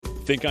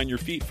Think on your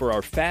feet for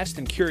our Fast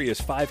and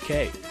Curious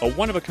 5K, a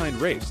one-of-a-kind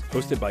race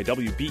hosted by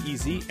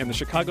WBEZ and the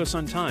Chicago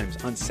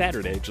Sun-Times on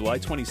Saturday, July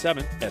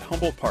 27th at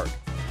Humboldt Park.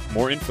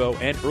 More info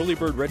and early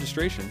bird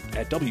registration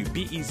at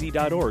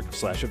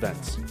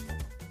wbez.org/events.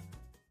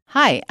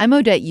 Hi, I'm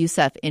Odette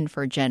Youssef in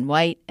for Jen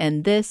White,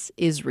 and this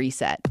is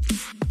Reset.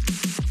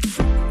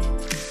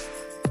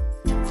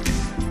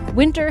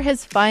 Winter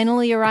has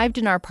finally arrived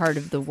in our part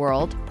of the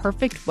world.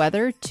 Perfect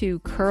weather to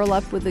curl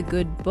up with a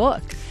good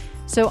book.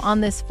 So on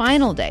this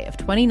final day of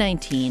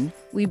 2019,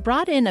 we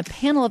brought in a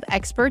panel of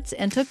experts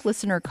and took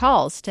listener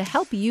calls to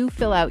help you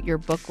fill out your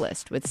book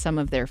list with some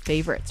of their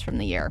favorites from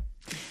the year.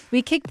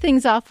 We kicked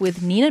things off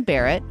with Nina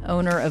Barrett,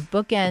 owner of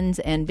Bookends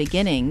and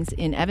Beginnings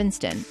in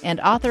Evanston, and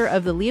author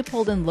of the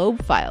Leopold and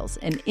Loeb Files,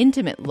 an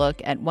intimate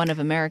look at one of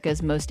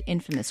America's most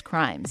infamous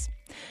crimes.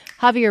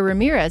 Javier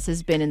Ramirez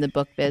has been in the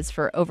book biz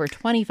for over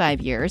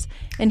 25 years,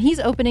 and he's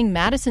opening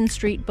Madison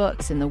Street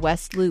Books in the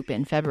West Loop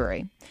in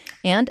February.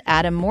 And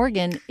Adam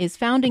Morgan is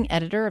founding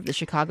editor of the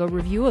Chicago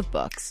Review of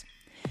Books.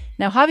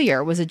 Now,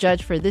 Javier was a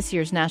judge for this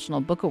year's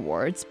National Book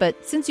Awards,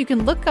 but since you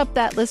can look up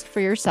that list for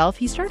yourself,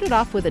 he started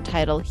off with a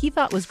title he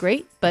thought was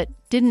great, but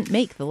didn't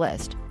make the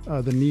list.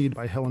 The Need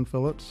by Helen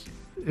Phillips.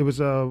 It was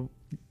a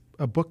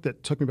book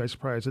that took me by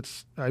surprise.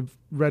 I've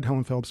read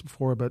Helen Phillips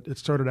before, but it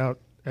started out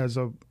as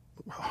a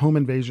home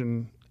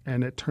invasion,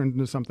 and it turned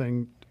into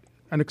something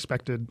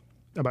unexpected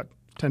about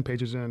 10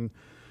 pages in.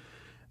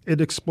 It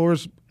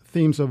explores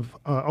themes of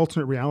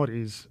alternate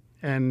realities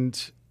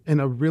and in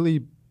a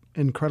really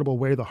incredible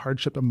way the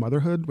hardship of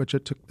motherhood, which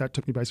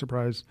took me by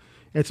surprise.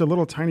 It's a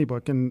little tiny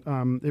book, and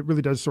it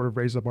really does sort of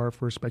raise the bar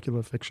for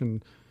speculative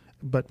fiction,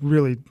 but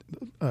really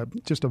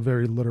just a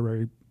very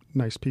literary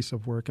nice piece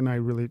of work, and I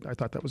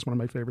thought that was one of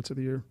my favorites of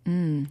the year.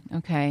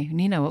 Okay.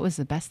 Nina, what was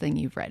the best thing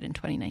you've read in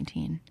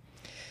 2019?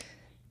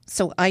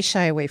 So I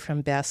shy away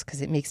from best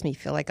because it makes me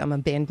feel like I'm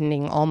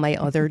abandoning all my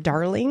other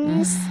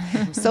darlings.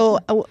 So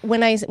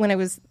when I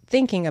was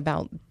thinking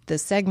about the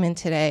segment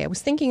today, I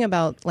was thinking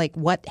about like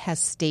what has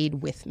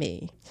stayed with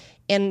me.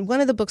 And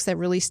one of the books that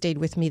really stayed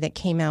with me that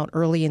came out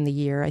early in the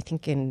year, I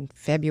think in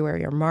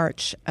February or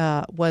March,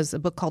 was a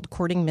book called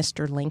Courting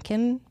Mr.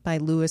 Lincoln by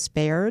Lewis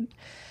Baird.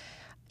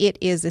 It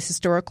is a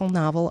historical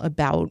novel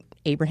about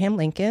Abraham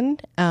Lincoln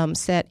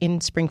set in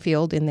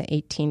Springfield in the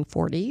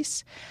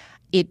 1840s.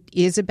 It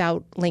is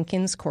about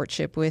Lincoln's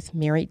courtship with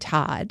Mary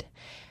Todd,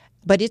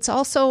 but it's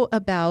also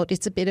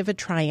it's a bit of a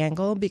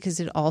triangle because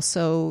it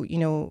also,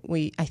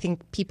 I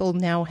think people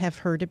now have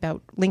heard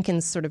about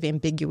Lincoln's sort of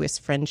ambiguous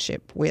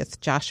friendship with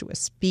Joshua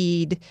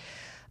Speed,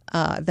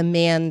 the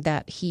man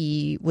that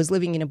he was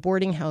living in a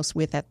boarding house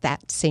with at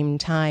that same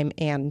time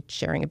and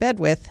sharing a bed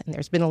with. And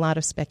there's been a lot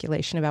of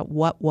speculation about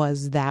what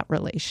was that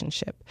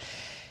relationship.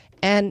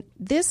 And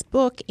this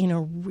book, in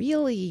a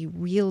really,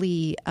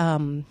 really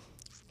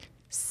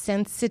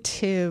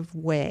sensitive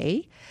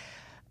way,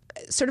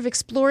 sort of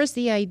explores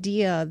the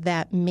idea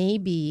that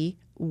maybe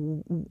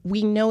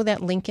we know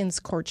that Lincoln's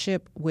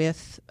courtship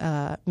with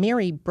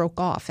Mary broke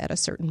off at a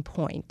certain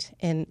point,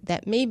 and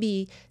that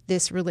maybe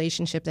this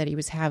relationship that he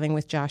was having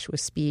with Joshua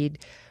Speed,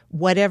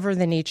 whatever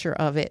the nature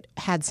of it,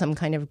 had some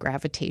kind of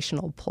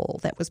gravitational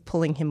pull that was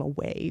pulling him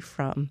away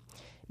from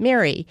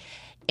Mary.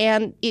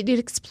 And it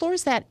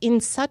explores that in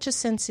such a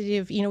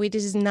sensitive, it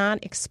is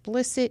not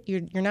explicit.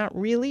 You're not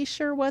really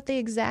sure what the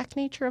exact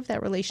nature of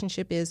that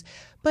relationship is,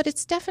 but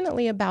it's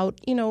definitely about,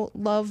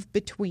 love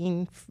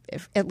between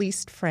at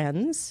least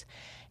friends.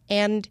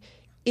 And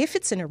if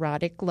it's an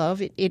erotic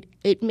love,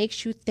 it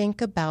makes you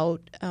think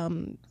about,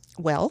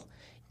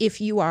 if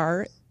you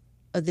are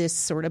this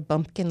sort of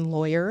bumpkin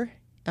lawyer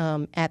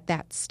at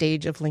that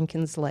stage of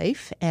Lincoln's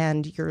life,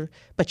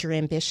 but you're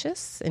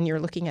ambitious and you're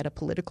looking at a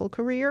political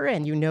career,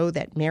 and you know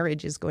that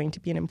marriage is going to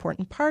be an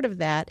important part of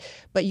that,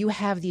 but you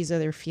have these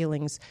other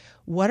feelings.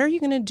 What are you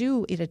going to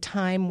do at a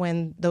time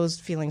when those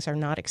feelings are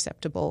not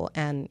acceptable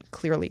and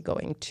clearly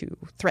going to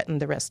threaten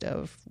the rest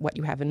of what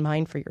you have in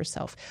mind for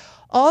yourself?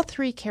 All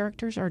three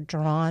characters are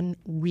drawn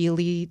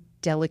really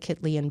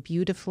delicately and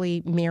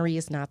beautifully. Mary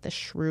is not the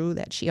shrew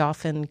that she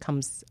often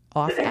comes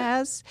off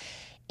as.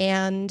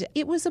 And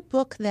it was a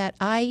book that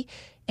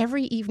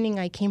every evening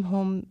I came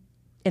home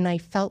and I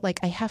felt like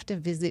I have to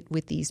visit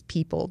with these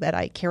people that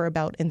I care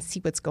about and see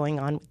what's going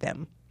on with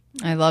them.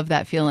 I love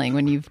that feeling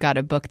when you've got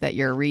a book that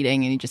you're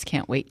reading and you just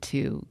can't wait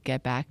to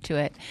get back to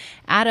it.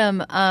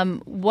 Adam,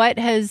 what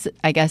has,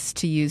 I guess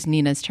to use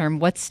Nina's term,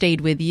 what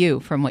stayed with you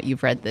from what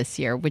you've read this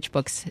year? Which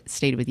books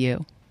stayed with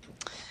you?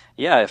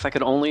 Yeah, if I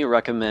could only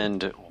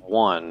recommend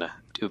one,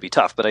 it would be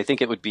tough, but I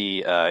think it would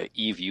be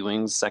Eve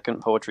Ewing's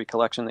second poetry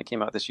collection that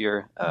came out this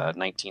year,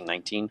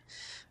 1919.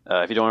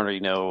 If you don't already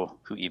know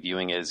who Eve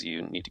Ewing is,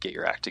 you need to get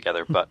your act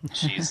together. But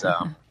she's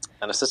an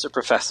assistant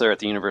professor at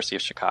the University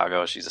of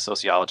Chicago. She's a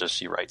sociologist.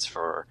 She writes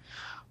for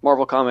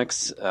Marvel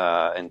Comics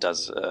and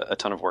does a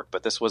ton of work.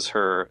 But this was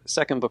her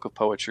second book of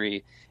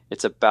poetry.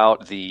 It's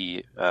about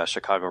the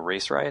Chicago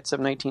race riots of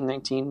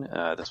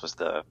 1919. This was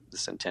the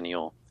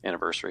centennial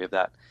anniversary of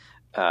that.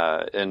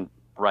 And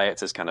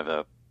riots is kind of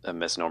a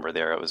misnomer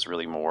there. It was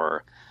really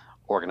more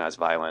organized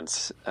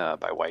violence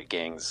by white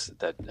gangs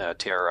that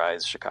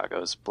terrorized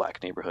Chicago's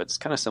black neighborhoods,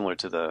 kind of similar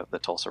to the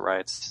Tulsa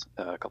riots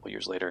a couple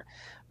years later.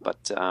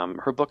 But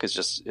her book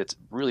is it's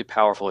really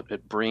powerful.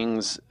 It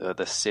brings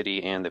the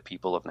city and the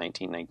people of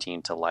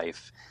 1919 to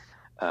life.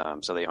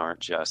 So they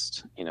aren't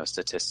just,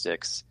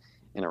 statistics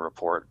in a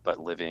report, but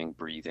living,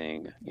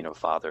 breathing,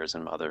 fathers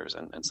and mothers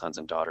and sons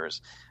and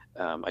daughters.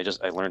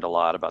 I learned a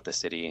lot about the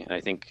city, and I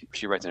think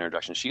she writes an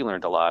introduction. She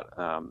learned a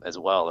lot as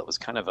well. It was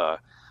kind of a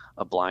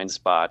blind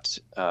spot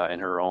in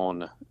her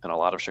own and a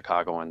lot of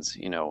Chicagoans,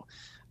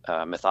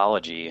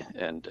 mythology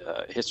and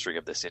history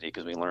of the city,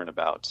 because we learn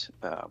about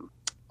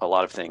a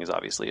lot of things,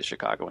 obviously, as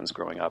Chicagoans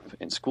growing up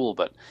in school.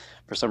 But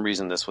for some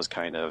reason, this was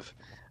kind of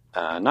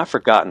not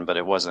forgotten, but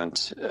it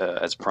wasn't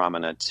as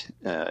prominent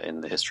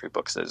in the history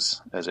books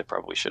as it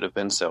probably should have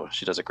been. So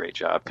she does a great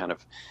job kind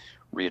of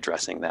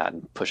readdressing that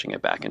and pushing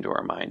it back into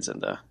our minds in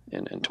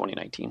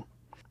 2019.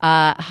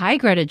 Hi,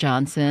 Greta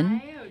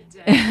Johnson.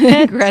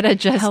 Hi, Greta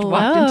just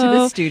walked into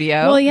the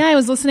studio. Well, yeah, I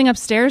was listening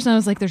upstairs and I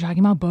was like, they're talking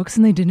about books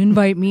and they didn't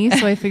invite me,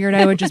 so I figured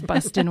I would just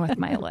bust in with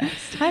my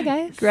list. Hi,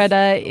 guys.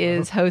 Greta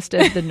is host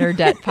of the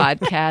Nerdette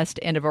podcast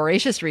and a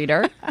voracious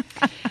reader.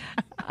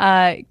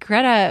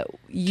 Greta,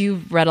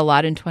 you've read a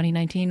lot in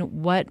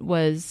 2019.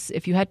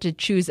 If you had to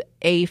choose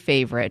a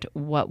favorite,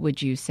 what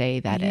would you say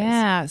that is?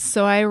 Yeah,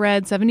 so I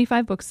read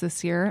 75 books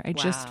this year. I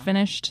just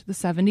finished the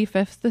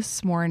 75th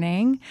this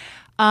morning.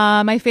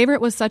 My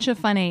favorite was Such a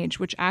Fun Age,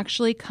 which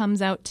actually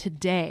comes out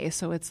today.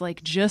 So it's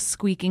like just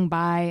squeaking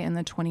by in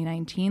the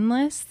 2019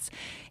 lists.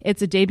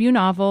 It's a debut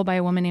novel by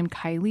a woman named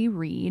Kylie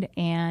Reed.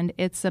 And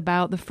it's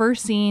about, the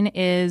first scene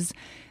is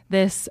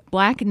this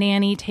black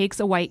nanny takes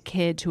a white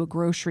kid to a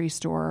grocery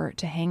store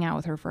to hang out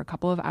with her for a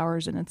couple of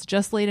hours. And it's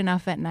just late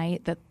enough at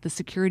night that the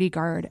security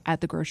guard at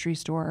the grocery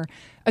store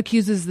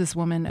accuses this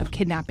woman of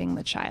kidnapping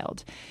the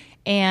child.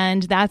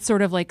 And that's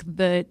sort of like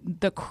the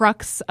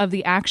crux of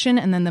the action,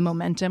 and then the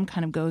momentum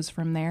kind of goes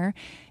from there.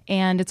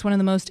 And it's one of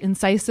the most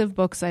incisive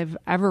books I've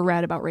ever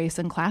read about race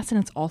and class,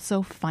 and it's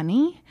also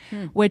funny,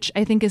 which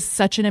I think is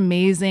such an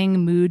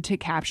amazing mood to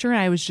capture. And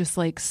I was just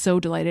like so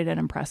delighted and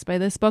impressed by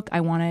this book. I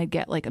want to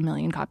get like 1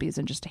 million copies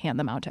and just hand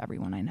them out to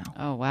everyone I know.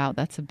 Oh, wow.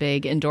 That's a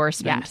big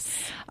endorsement.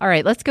 Yes. All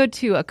right. Let's go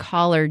to a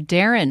caller,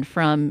 Darren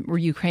from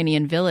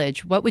Ukrainian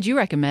Village. What would you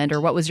recommend, or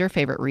what was your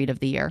favorite read of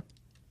the year?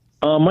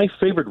 My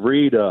favorite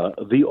read,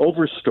 The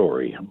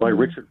Overstory by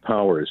Richard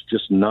Powers,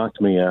 just knocked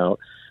me out.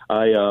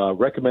 I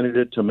recommended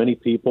it to many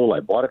people.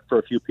 I bought it for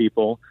a few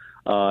people.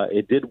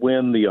 It did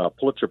win the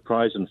Pulitzer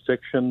Prize in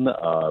Fiction.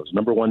 It was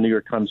 #1 New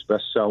York Times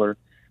bestseller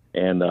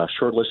and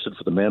shortlisted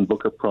for the Man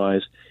Booker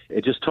Prize.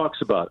 It just talks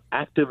about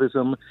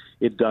activism.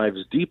 It dives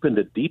deep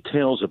into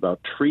details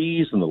about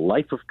trees and the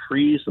life of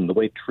trees and the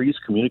way trees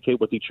communicate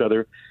with each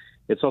other.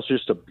 It's also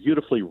just a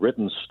beautifully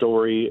written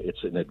story.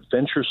 It's an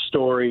adventure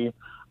story.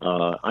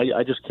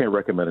 I just can't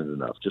recommend it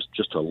enough.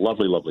 Just a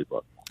lovely, lovely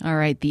book. All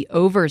right, The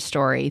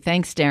Overstory.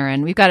 Thanks,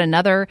 Darren. We've got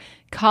another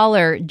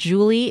caller,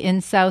 Julie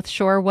in South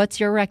Shore. What's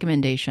your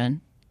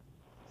recommendation?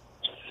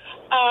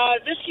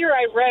 This year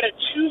I read a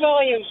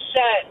 2-volume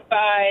set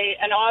by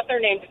an author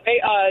named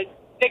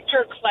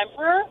Victor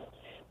Klemperer.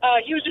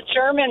 He was a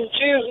German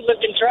Jew who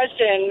lived in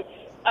Dresden,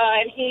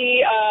 and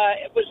he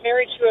was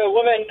married to a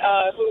woman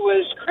who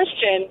was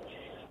Christian.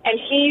 And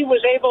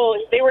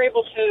they were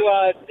able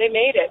to, they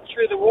made it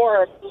through the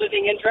war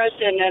living in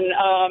Dresden.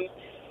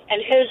 And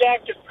his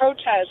act of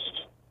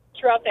protest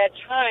throughout that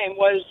time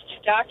was to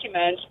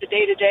document the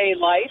day-to-day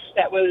life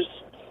that was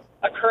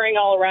occurring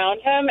all around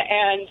him.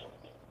 And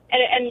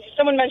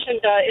someone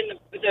mentioned in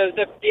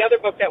the other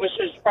book that was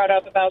just brought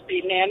up about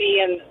the nanny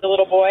and the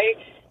little boy,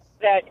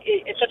 that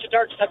it's such a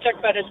dark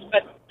subject, but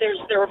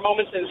there were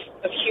moments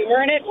of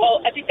humor in it. Well,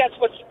 I think that's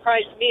what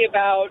surprised me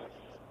about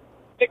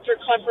Victor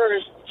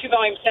Klemperer's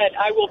 2-volume set,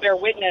 I Will Bear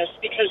Witness,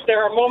 because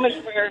there are moments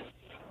where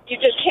you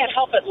just can't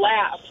help but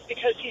laugh,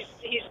 because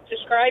he's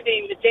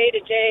describing the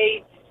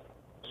day-to-day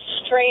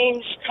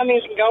strange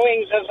comings and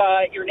goings of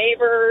your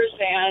neighbors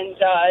and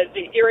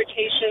the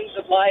irritations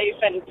of life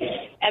and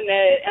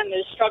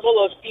the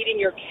struggle of feeding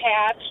your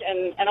cat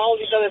and all of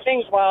these other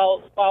things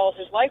while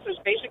his life was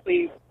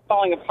basically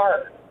falling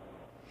apart.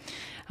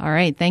 All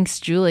right.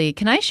 Thanks, Julie.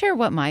 Can I share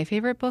what my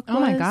favorite book was?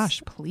 Oh, my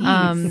gosh,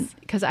 please.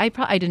 Because I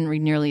didn't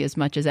read nearly as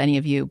much as any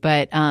of you.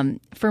 But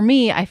for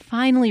me, I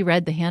finally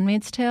read The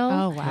Handmaid's Tale.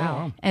 Oh,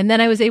 wow. And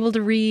then I was able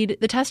to read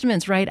the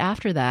Testaments right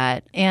after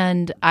that.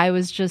 And I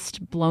was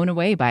just blown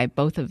away by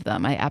both of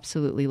them. I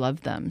absolutely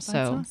loved them. That's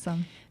so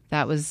awesome.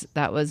 That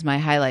was my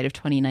highlight of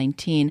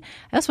 2019.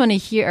 I also want to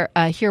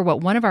hear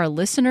what one of our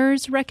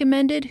listeners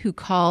recommended who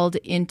called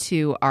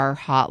into our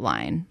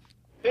hotline.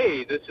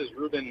 Hey, this is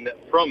Ruben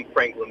from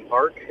Franklin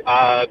Park.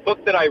 A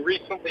book that I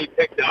recently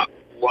picked up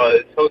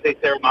was Jose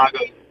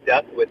Saramago's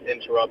Death with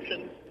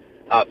Interruptions.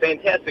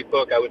 Fantastic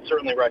book. I would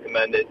certainly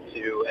recommend it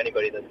to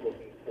anybody that's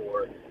looking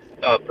for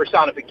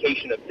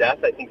personification of death.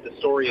 I think the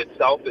story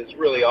itself is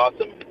really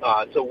awesome.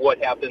 So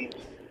what happens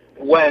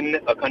when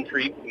a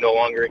country no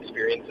longer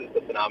experiences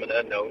the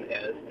phenomena known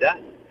as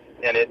death?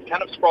 And it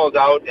kind of sprawls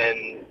out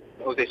and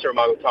Jose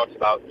Saramago talks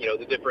about,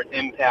 the different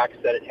impacts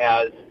that it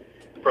has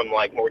from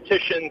like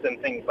morticians and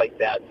things like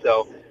that.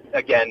 So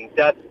again,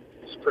 death's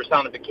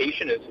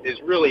personification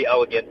is really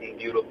elegant and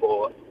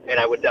beautiful, and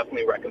I would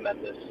definitely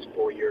recommend this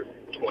for your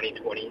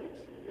 2020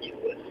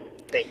 list.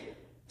 Thank you.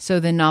 So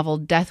the novel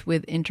Death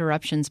with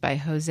Interruptions by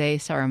Jose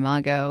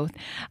Saramago.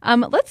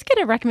 Let's get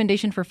a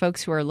recommendation for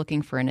folks who are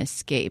looking for an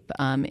escape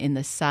in the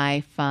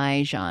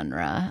sci-fi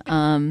genre.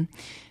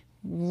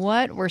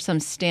 What were some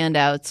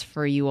standouts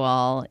for you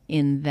all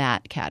in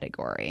that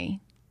category?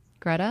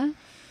 Greta?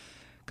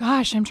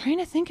 Gosh, I'm trying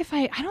to think if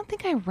I don't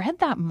think I read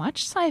that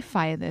much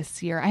sci-fi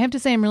this year. I have to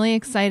say I'm really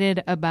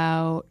excited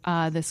about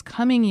this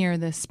coming year.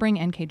 This spring,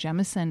 N.K.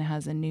 Jemisin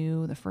has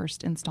the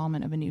first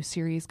installment of a new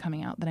series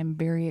coming out that I'm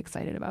very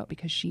excited about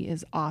because she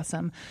is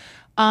awesome.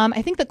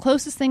 I think the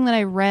closest thing that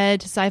I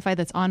read to sci-fi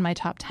that's on my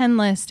top 10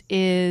 list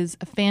is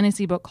a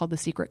fantasy book called The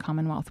Secret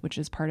Commonwealth, which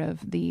is part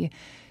of the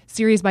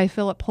series by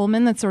Philip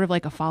Pullman that's sort of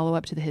like a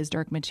follow-up to the His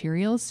Dark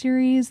Materials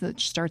series that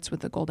starts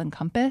with The Golden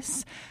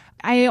Compass.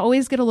 I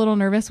always get a little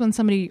nervous when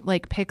somebody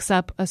like picks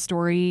up a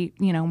story,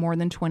 more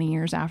than 20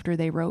 years after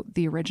they wrote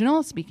the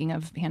original, speaking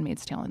of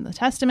Handmaid's Tale and the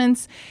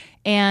Testaments.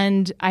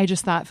 And I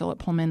just thought Philip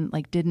Pullman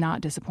did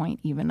not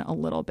disappoint even a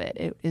little bit.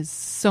 It is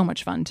so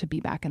much fun to be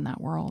back in that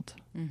world.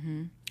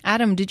 Mm-hmm.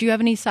 Adam, did you have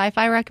any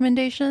sci-fi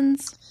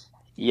recommendations?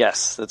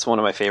 Yes, that's one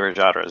of my favorite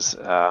genres.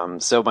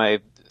 So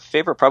my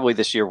favorite probably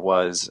this year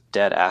was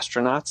Dead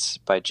Astronauts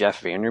by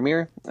Jeff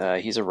Vandermeer.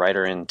 He's a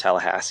writer in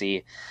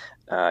Tallahassee.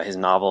 His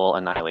novel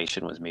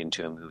Annihilation was made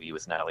into a movie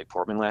with Natalie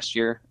Portman last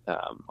year,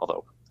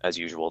 although, as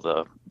usual,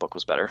 the book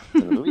was better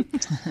than the movie.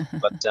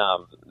 But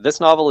this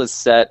novel is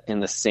set in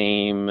the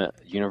same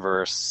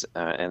universe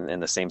and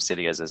in the same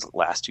city as his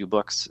last two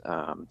books,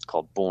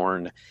 called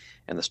Born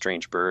and The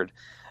Strange Bird.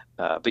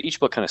 But each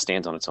book kind of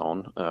stands on its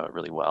own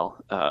really well.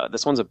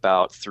 This one's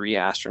about three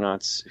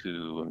astronauts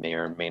who may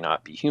or may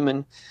not be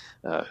human,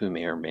 who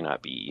may or may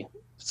not be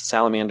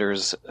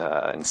salamanders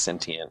and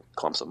sentient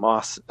clumps of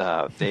moss.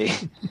 They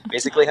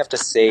basically have to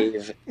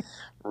save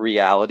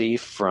reality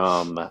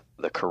from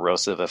the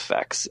corrosive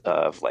effects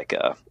of like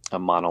a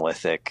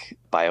monolithic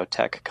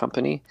biotech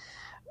company.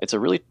 It's a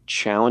really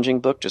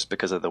challenging book just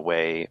because of the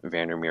way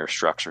Vandermeer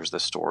structures the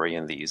story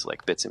in these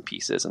like bits and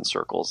pieces and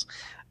circles.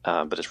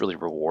 But it's really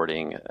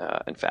rewarding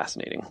and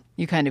fascinating.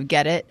 You kind of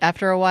get it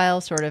after a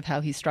while, sort of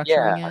how he's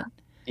structuring it?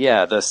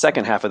 Yeah, the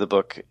second half of the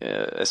book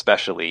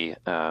especially,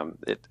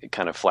 it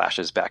kind of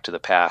flashes back to the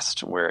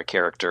past where a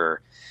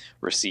character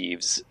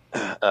receives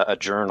a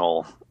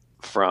journal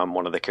from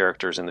one of the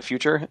characters in the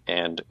future,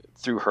 and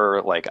through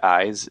her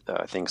eyes,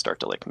 things start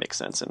to make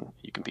sense and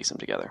you can piece them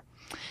together.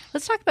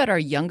 Let's talk about our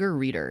younger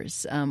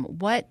readers.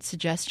 What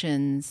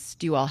suggestions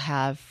do you all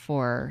have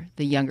for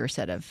the younger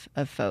set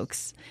of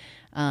folks?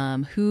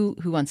 Who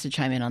wants to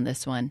chime in on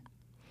this one?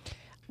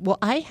 Well,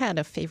 I had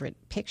a favorite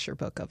picture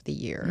book of the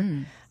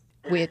year,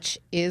 which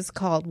is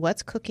called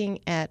What's Cooking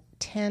at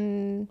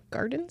 10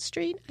 Garden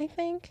Street, I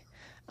think.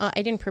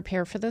 I didn't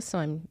prepare for this, so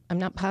I'm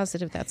not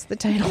positive that's the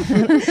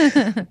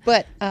title,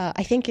 but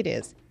I think it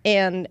is.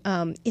 And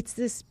it's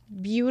this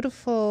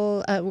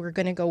beautiful, we're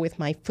going to go with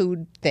my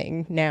food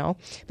thing now,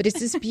 but it's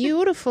this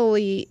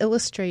beautifully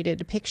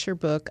illustrated picture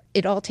book.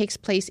 It all takes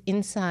place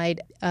inside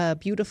a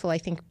beautiful, I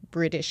think,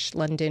 British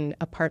London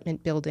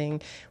apartment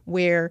building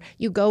where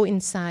you go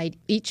inside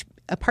each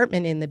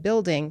apartment in the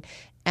building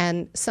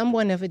and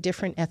someone of a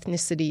different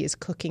ethnicity is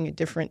cooking a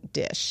different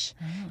dish.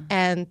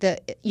 And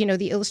the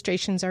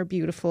illustrations are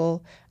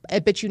beautiful,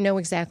 but you know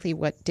exactly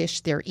what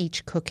dish they're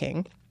each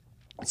cooking.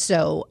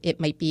 So it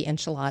might be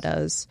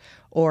enchiladas,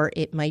 or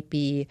it might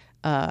be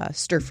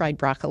stir-fried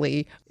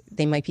broccoli.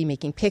 They might be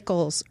making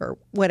pickles or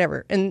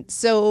whatever. And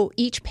so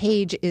each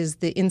page is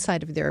the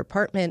inside of their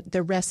apartment,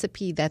 the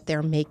recipe that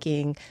they're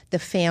making, the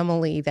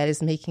family that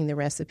is making the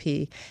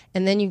recipe.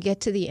 And then you get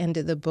to the end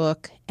of the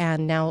book,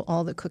 and now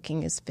all the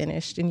cooking is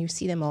finished, and you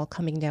see them all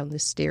coming down the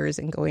stairs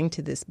and going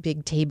to this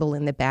big table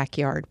in the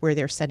backyard where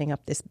they're setting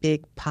up this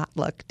big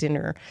potluck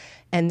dinner.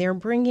 And they're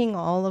bringing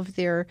all of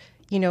their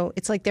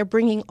it's like they're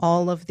bringing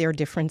all of their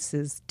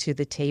differences to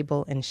the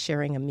table and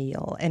sharing a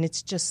meal. And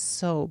it's just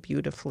so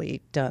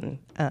beautifully done.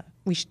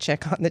 We should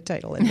check on the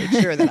title and make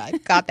sure that I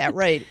got that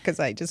right, because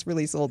I just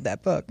really sold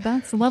that book.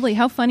 That's lovely.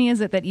 How funny is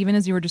it that even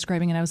as you were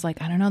describing it, I was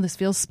like, I don't know, this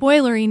feels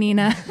spoilery,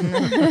 Nina.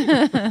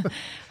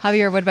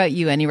 Javier, what about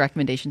you? Any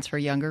recommendations for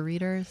younger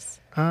readers?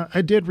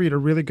 I did read a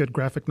really good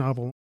graphic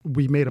novel,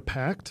 We Made a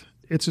Pact.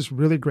 It's this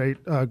really great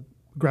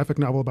graphic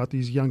novel about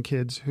these young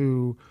kids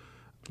who...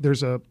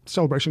 There's a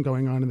celebration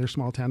going on in their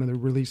small town, and they're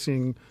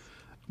releasing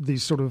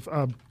these sort of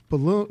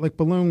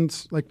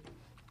balloons, like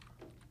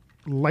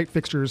light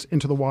fixtures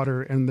into the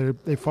water, and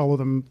they follow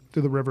them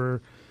through the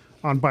river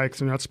on bikes.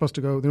 They're not supposed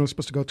to go. They're only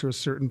supposed to go to a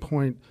certain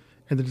point,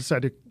 and they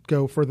decide to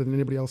go further than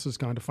anybody else has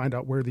gone to find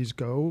out where these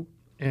go.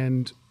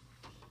 And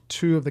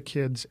two of the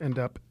kids end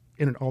up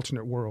in an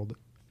alternate world.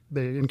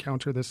 They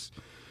encounter this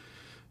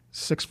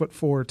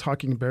 6'4"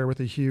 talking bear with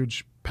a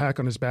huge pack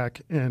on his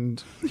back,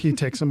 and he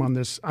takes him on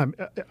this. I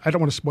don't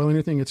want to spoil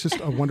anything. It's just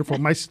a wonderful.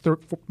 My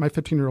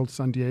 15-year-old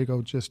son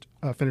Diego just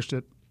finished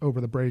it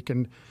over the break,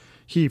 and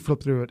he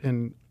flipped through it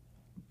in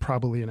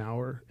probably an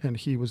hour, and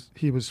he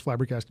was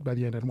flabbergasted by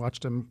the end. And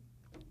watched him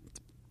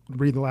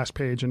read the last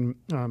page, and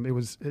it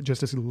was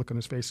just as the look on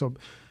his face. So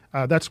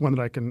that's one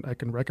that I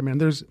can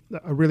recommend. There's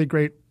a really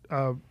great.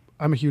 I'm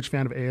a huge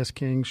fan of A.S.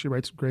 King. She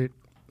writes great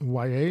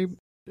YA.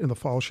 In the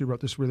fall, she wrote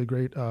this really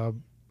great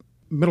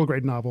middle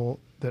grade novel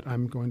that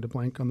I'm going to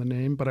blank on the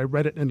name, but I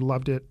read it and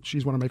loved it.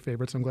 She's one of my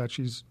favorites. I'm glad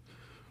she's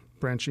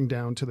branching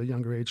down to the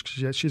younger age.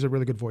 She's a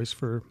really good voice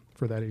for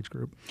that age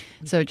group.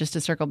 So just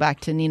to circle back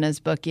to Nina's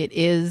book, it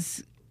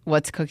is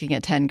What's Cooking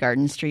at 10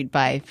 Garden Street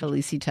by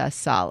Felicitas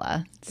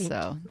Sala.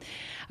 So,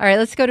 all right,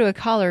 let's go to a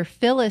caller.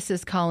 Phyllis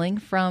is calling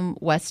from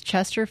West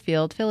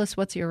Chesterfield. Phyllis,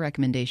 what's your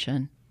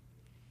recommendation?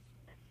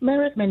 My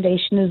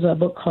recommendation is a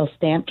book called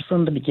Stamped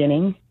from the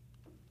Beginning.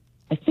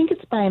 I think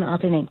it's by an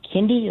author named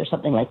Kindy or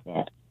something like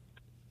that.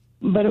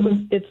 But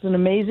it's an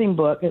amazing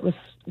book.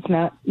 It's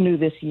not new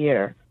this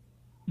year,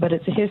 but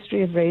it's a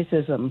history of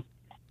racism.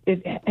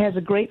 It has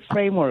a great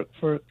framework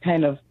for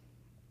kind of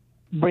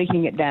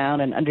breaking it down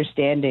and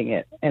understanding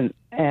it, and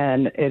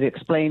it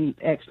explained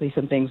actually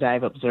some things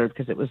I've observed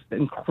because it was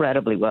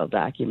incredibly well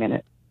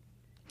documented.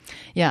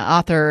 Yeah,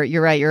 author,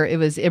 you're right. It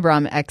was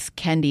Ibram X.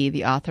 Kendi,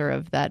 the author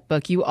of that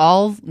book. You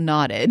all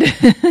nodded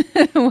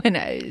when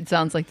it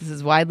sounds like this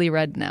is widely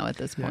read now at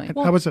this point.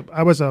 Yeah,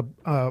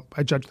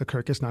 I judged the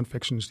Kirkus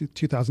nonfiction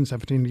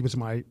 2017. He was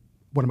one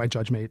of my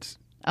judge mates.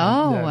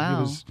 Oh,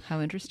 wow. How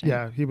interesting.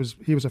 Yeah, he was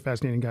a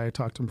fascinating guy. I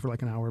talked to him for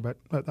like an hour, but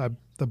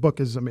the book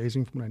is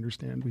amazing from what I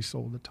understand. We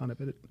sold a ton of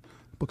it at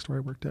the bookstore I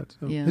worked at.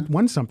 So It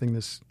won something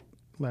this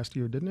last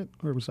year, didn't it?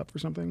 Or it was up for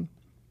something?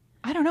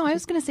 I don't know. I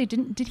was going to say,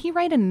 did he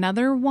write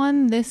another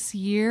one this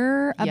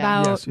year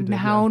about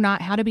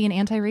how to be an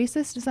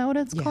anti-racist? Is that what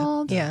it's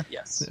called? Yeah.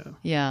 Yes.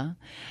 Yeah.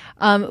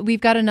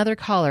 We've got another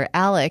caller,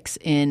 Alex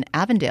in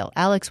Avondale.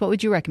 Alex, what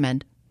would you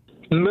recommend?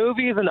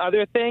 Movies and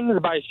Other Things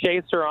by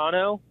Shea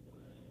Serrano.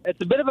 It's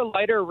a bit of a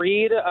lighter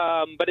read,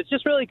 but it's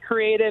just really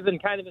creative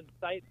and kind of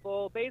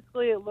insightful.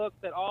 Basically, it looks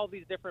at all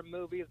these different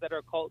movies that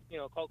are cult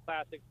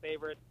classic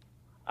favorites.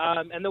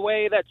 And the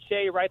way that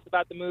Shea writes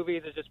about the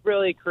movies is just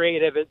really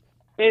creative. It's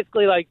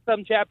basically like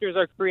some chapters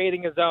are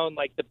creating his own,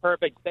 like the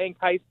perfect bank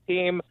heist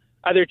team.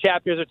 Other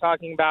chapters are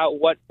talking about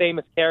what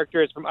famous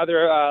characters from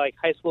other like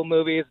high school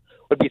movies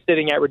would be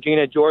sitting at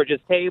Regina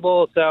George's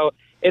table. So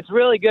it's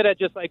really good at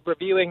just like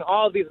reviewing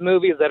all of these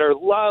movies that are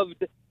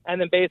loved and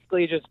then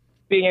basically just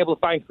being able to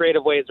find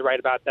creative ways to write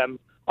about them.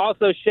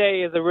 Also,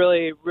 Shea is a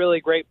really,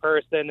 really great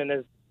person and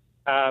is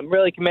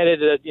really committed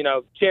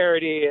to,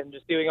 charity and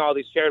just doing all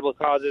these charitable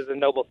causes and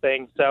noble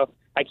things. So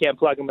I can't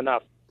plug him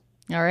enough.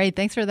 All right.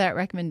 Thanks for that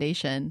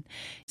recommendation.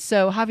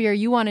 So, Javier,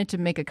 you wanted to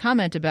make a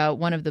comment about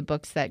one of the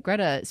books that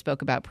Greta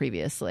spoke about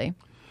previously.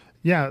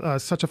 Yeah,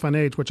 Such a Fun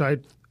Age, which I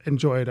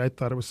enjoyed. I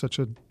thought it was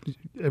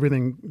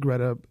everything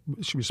Greta,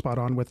 she was spot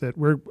on with it.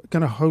 We're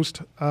going to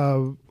host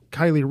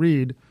Kylie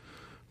Reed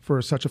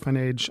for Such a Fun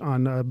Age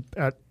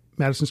at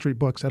Madison Street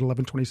Books at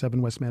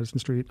 1127 West Madison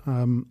Street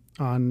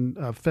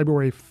on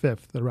February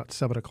 5th at about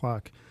 7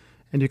 o'clock.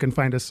 And you can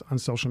find us on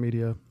social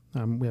media.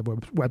 We have a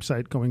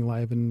website going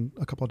live in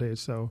a couple of days,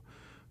 so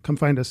come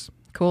find us.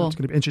 Cool.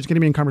 And she's going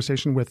to be in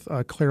conversation with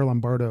Claire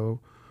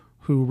Lombardo,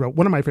 who wrote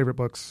one of my favorite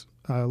books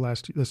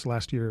this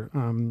last year,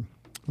 The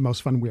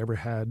Most Fun We Ever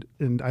Had.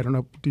 And I don't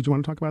know, did you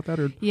want to talk about that?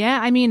 Or? Yeah,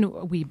 I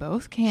mean, we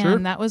both can. Sure.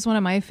 That was one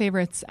of my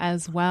favorites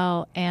as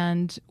well.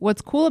 And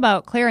what's cool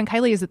about Claire and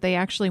Kylie is that they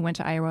actually went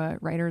to Iowa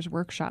Writers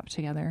Workshop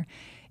together.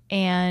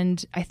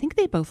 And I think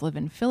they both live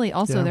in Philly.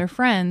 Also, Yeah. they're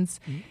friends.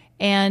 Mm-hmm.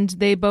 And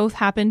they both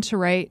happened to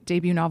write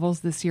debut novels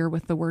this year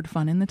with the word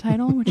fun in the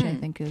title, which I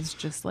think is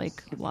just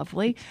like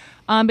lovely.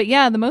 But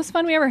yeah, The Most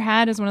Fun We Ever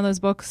Had is one of those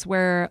books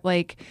where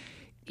like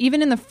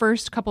even in the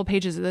first couple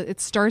pages,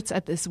 it starts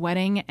at this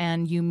wedding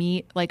and you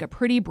meet like a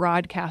pretty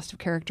broad cast of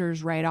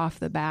characters right off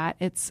the bat.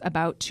 It's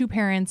about two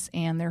parents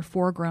and their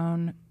 4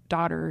 grown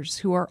daughters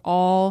who are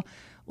all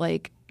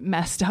like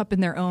messed up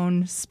in their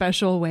own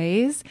special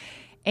ways.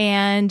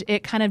 And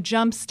it kind of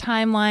jumps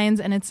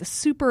timelines, and it's a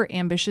super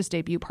ambitious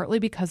debut, partly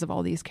because of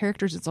all these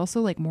characters. It's also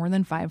like more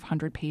than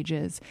 500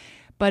 pages,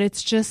 but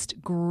it's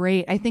just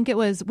great. I think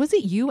was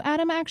it you,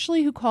 Adam,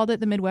 actually, who called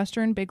it the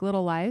Midwestern Big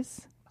Little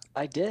Lies?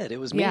 I did. It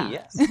was me,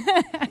 yes.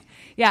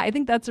 Yeah, I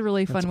think that's a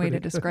really fun way to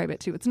describe it,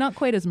 too. It's not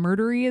quite as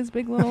murdery as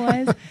Big Little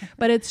Lies,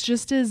 but it's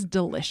just as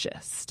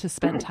delicious to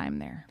spend time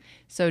there.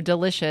 So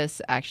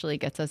delicious actually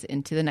gets us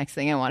into the next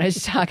thing I wanted to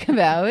talk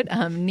about.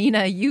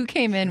 Nina, you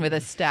came in with a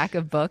stack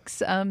of books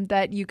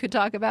that you could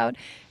talk about.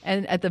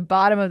 And at the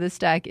bottom of the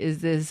stack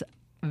is this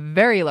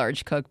very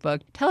large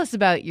cookbook. Tell us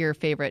about your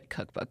favorite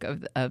cookbook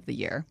of the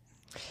year.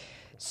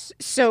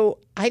 So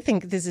I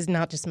think this is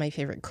not just my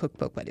favorite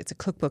cookbook, but it's a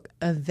cookbook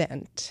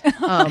event,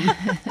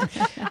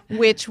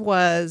 which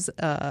was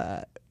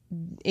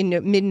in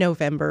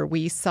mid-November,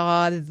 we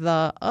saw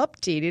the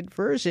updated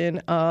version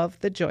of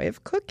The Joy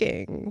of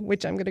Cooking,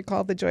 which I'm going to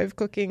call The Joy of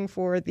Cooking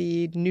for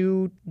the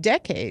new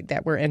decade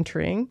that we're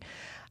entering.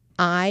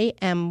 I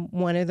am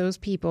one of those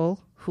people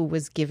who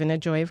was given A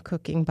Joy of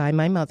Cooking by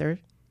my mother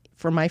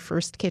for my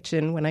first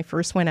kitchen when I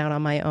first went out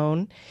on my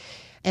own.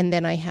 And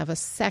then I have a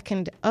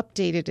second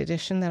updated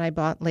edition that I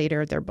bought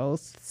later. They're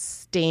both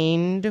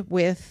stained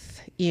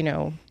with,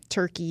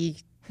 turkey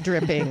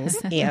drippings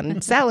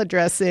and salad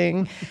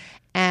dressing.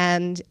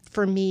 And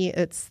for me,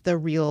 it's the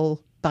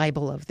real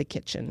Bible of the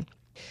kitchen.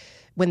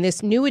 When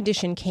this new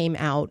edition came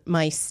out,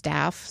 my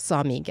staff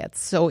saw me get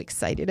so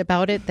excited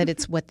about it that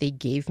it's what they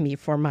gave me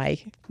for my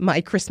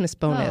Christmas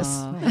bonus.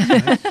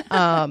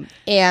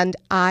 And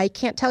I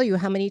can't tell you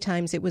how many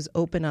times it was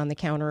open on the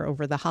counter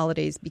over the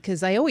holidays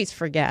because I always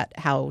forget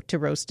how to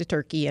roast a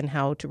turkey and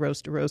how to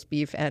roast a roast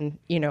beef and,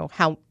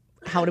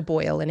 how to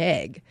boil an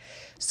egg.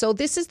 So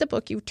this is the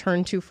book you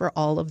turn to for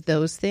all of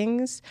those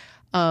things.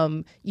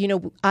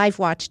 I've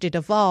watched it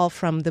evolve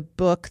from the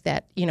book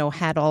that,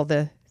 had all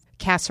the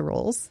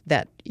casseroles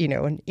that,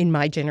 in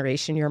my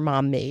generation, your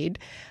mom made,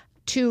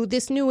 to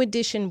this new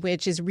edition,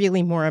 which is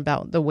really more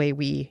about the way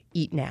we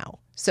eat now.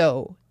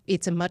 So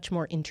it's a much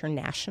more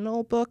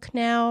international book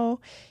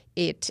now.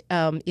 It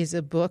is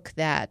a book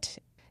that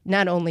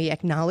not only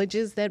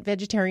acknowledges that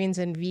vegetarians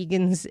and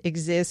vegans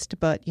exist,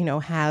 but,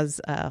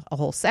 has a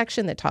whole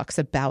section that talks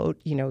about,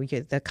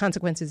 the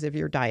consequences of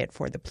your diet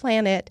for the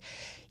planet.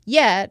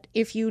 Yet,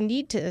 if you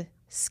need to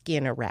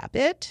skin a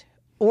rabbit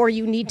or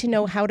you need to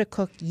know how to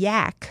cook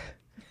yak,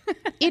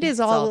 it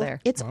is all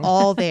there. It's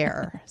all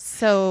there.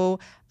 So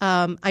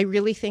I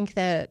really think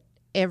that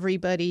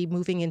everybody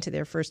moving into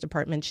their first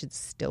apartment should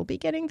still be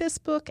getting this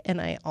book.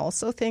 And I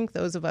also think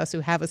those of us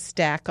who have a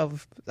stack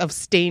of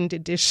stained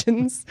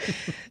editions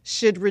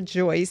should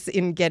rejoice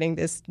in getting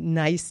this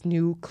nice,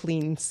 new,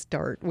 clean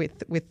start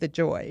with The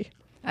Joy.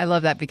 I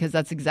love that because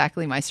that's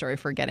exactly my story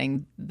for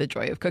getting The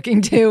Joy of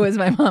Cooking too, as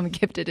my mom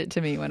gifted it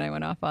to me when I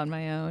went off on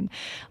my own.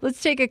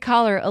 Let's take a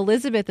caller.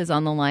 Elizabeth is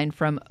on the line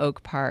from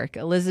Oak Park.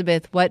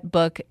 Elizabeth, what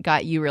book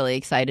got you really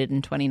excited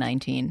in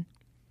 2019?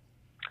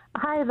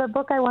 Hi, the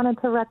book I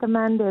wanted to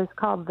recommend is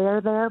called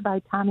There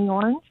by Tommy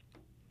Orange.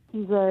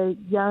 He's a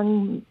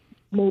young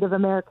Native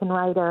American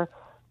writer,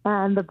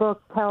 and the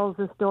book tells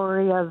the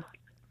story of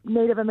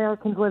Native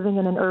Americans living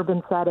in an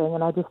urban setting,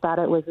 and I just thought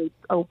it was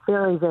a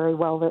very, very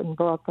well-written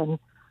book and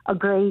a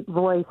great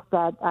voice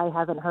that I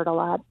haven't heard a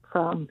lot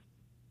from.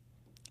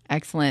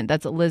 Excellent.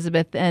 That's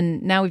Elizabeth.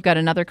 And now we've got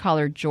another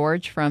caller,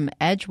 George from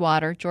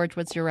Edgewater. George,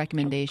 what's your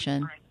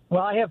recommendation?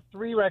 Well, I have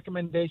three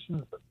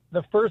recommendations.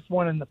 The first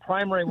one and the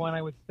primary one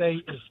I would say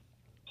is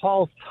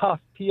Paul Tough,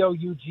 Pough's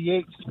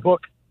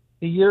book,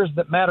 The Years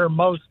That Matter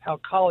Most, How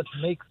College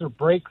Makes or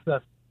Breaks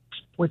Us,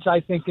 which I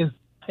think is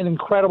an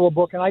incredible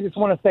book. And I just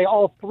want to say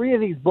all three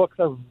of these books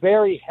are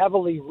very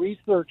heavily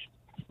researched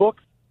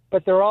books,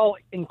 but they're all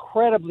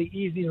incredibly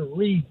easy to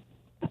read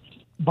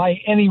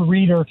by any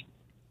reader.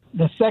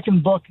 The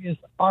second book is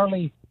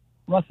Arlie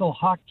Russell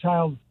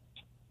Hochschild's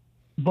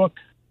book.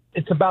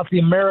 It's about the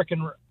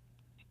American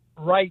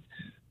right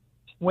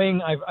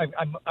wing.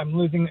 I'm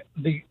losing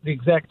the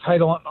exact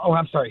title. Oh,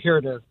 I'm sorry. Here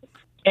it is.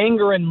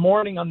 Anger and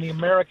Mourning on the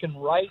American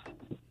Right.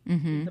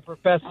 Mm-hmm. He's a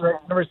professor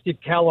at University of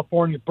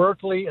California,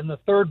 Berkeley. And the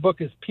third book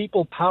is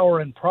People,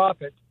 Power, and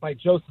Profit by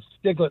Joseph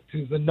Stiglitz,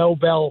 who's a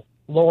Nobel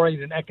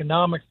laureate in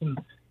economics and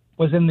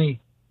was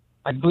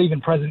I believe,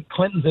 in President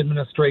Clinton's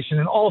administration.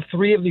 And all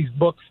three of these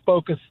books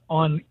focus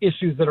on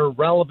issues that are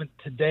relevant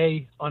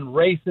today, on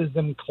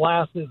racism,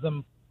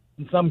 classism,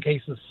 in some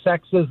cases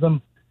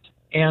sexism.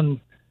 And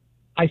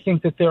I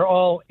think that they're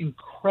all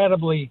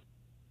incredibly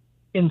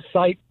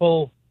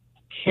insightful,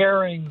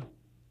 caring,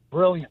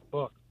 brilliant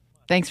books.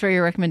 Thanks for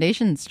your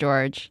recommendations,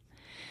 George.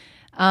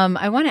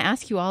 I want to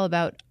ask you all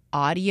about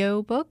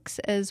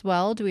audiobooks as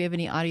well. Do we have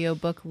any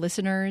audiobook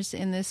listeners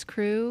in this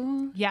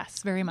crew?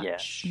 Yes, very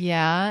much.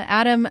 Yeah.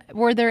 Adam,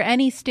 were there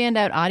any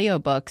standout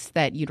audiobooks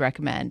that you'd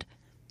recommend?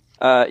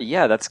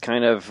 Yeah, that's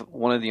kind of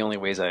one of the only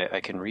ways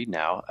I can read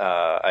now.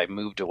 I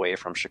moved away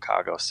from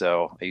Chicago,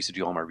 so I used to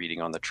do all my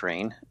reading on the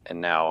train, and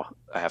now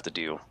I have to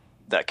do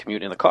that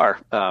commute in the car.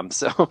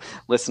 So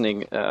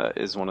listening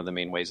is one of the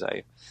main ways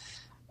I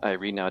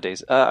read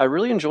nowadays. I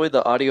really enjoyed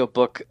the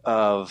audiobook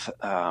of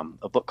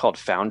a book called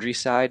Foundry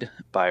Side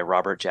by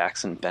Robert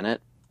Jackson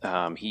Bennett.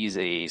 He's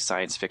a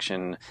science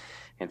fiction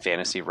and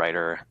fantasy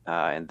writer.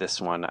 And this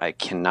one, I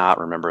cannot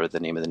remember the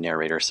name of the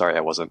narrator. Sorry,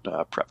 I wasn't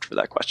prepped for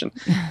that question.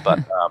 But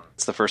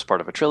it's the first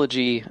part of a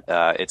trilogy.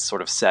 It's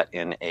sort of set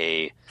in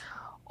a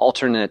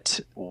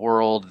alternate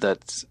world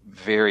that's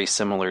very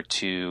similar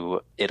to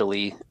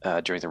Italy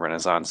during the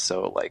Renaissance.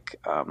 So like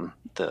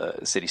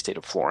the city-state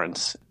of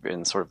Florence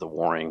and sort of the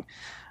warring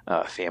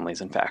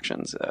families and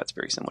factions. It's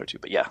very similar to.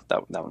 But yeah,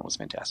 that one was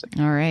fantastic.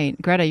 All right.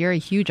 Greta, you're a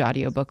huge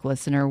audiobook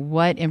listener.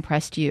 What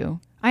impressed you?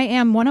 I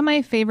am. One of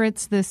my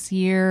favorites this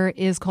year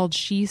is called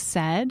She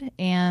Said,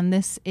 and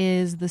this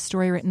is the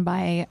story written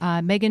by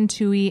Megan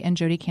Twohey and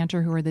Jodi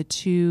Kantor, who are the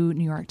two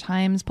New York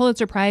Times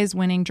Pulitzer Prize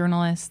winning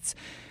journalists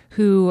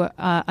who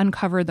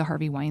uncovered the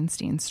Harvey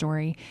Weinstein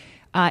story.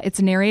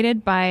 It's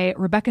narrated by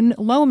Rebecca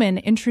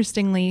Lohman,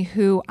 interestingly,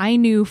 who I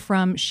knew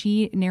from,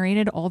 she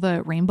narrated all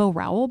the Rainbow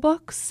Rowell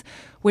books,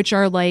 which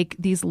are like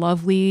these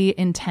lovely,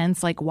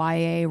 intense, like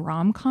YA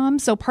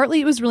rom-coms. So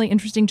partly it was really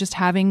interesting just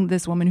having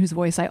this woman whose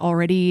voice I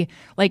already,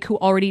 like, who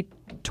already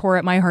tore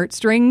at my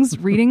heartstrings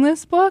reading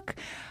this book.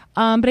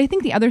 But I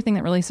think the other thing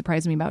that really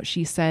surprised me about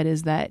She Said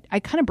is that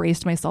I kind of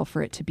braced myself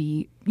for it to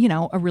be, you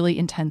know, a really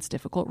intense,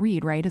 difficult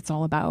read, right? It's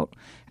all about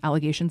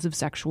allegations of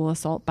sexual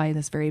assault by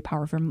this very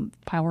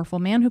powerful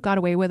man who got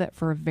away with it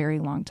for a very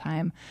long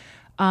time.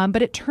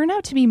 But it turned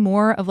out to be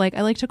more of like,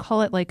 I like to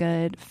call it like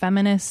a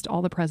feminist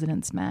All the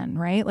President's Men,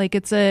 right? Like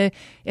it's a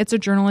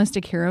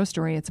journalistic hero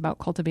story. It's about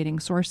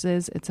cultivating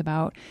sources. It's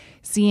about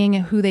seeing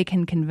who they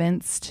can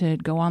convince to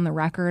go on the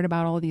record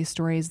about all of these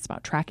stories. It's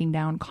about tracking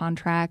down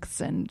contracts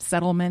and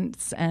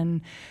settlements.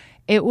 And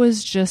it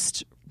was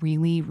just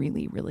really,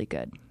 really, really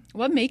good.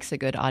 What makes a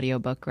good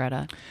audiobook,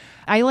 Greta?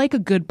 I like a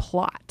good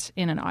plot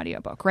in an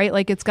audiobook, right?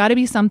 Like it's got to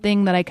be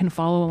something that I can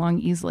follow along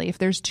easily. If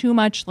there's too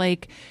much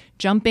like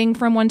jumping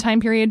from one time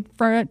period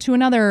to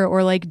another,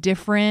 or like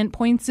different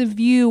points of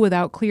view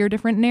without clear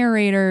different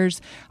narrators,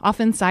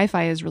 often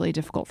sci-fi is really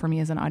difficult for me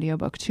as an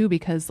audiobook too,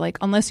 because like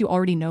unless you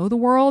already know the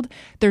world,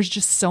 there's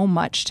just so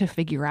much to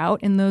figure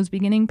out in those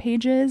beginning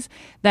pages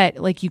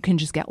that like you can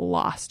just get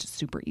lost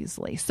super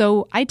easily.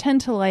 So I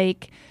tend to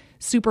like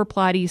super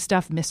plotty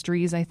stuff.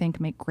 Mysteries, I think,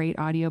 make great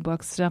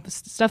audiobooks.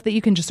 Stuff that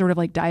you can just sort of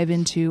like dive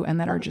into and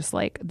that are just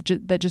like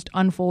that just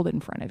unfold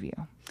in front of you.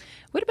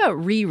 What about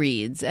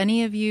rereads?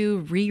 Any of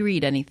you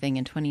reread anything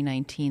in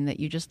 2019 that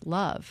you just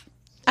love?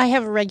 I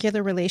have a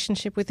regular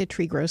relationship with A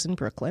Tree Grows in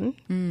Brooklyn.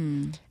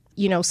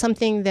 You know,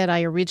 something that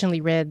I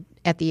originally read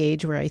at the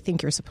age where I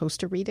think you're supposed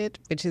to read it,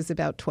 which is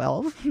about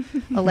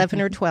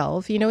 11 or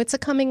 12. You know, it's a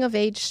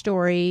coming-of-age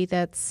story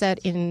that's set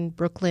in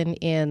Brooklyn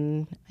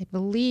in, I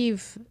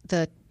believe,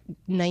 the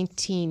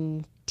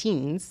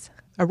 19-teens,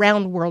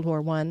 around World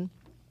War I.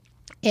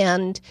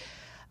 And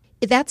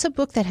that's a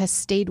book that has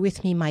stayed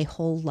with me my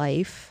whole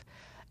life.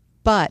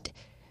 But,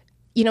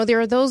 you know,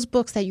 there are those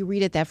books that you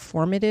read at that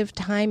formative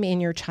time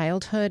in your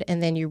childhood,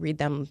 and then you read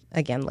them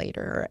again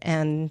later,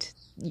 and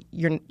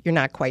you're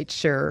not quite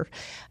sure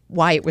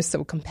why it was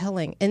so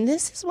compelling. And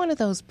this is one of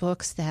those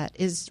books that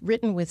is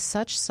written with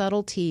such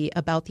subtlety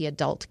about the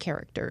adult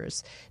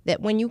characters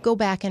that when you go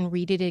back and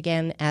read it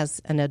again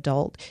as an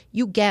adult,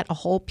 you get a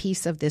whole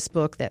piece of this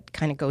book that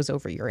kind of goes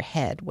over your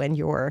head when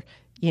you're,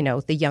 you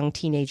know, the young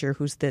teenager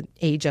who's the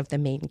age of the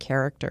main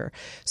character.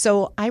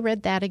 So I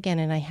read that again,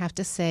 and I have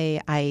to say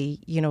I,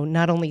 you know,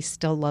 not only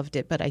still loved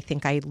it, but I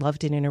think I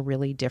loved it in a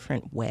really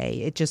different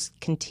way. It just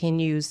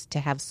continues to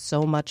have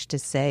so much to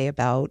say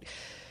about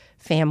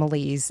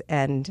families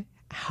and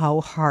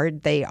how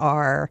hard they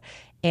are,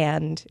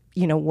 and,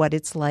 you know, what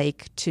it's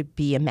like to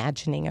be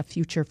imagining a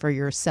future for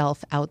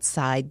yourself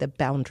outside the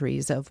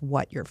boundaries of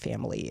what your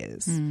family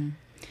is.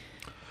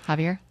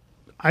 Javier?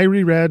 I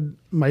reread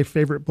my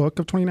favorite book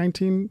of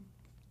 2019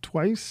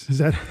 twice. Is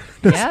that?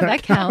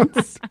 That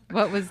counts.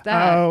 What was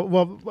that?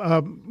 One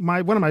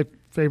of my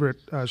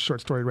favorite short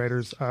story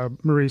writers,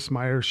 Maurice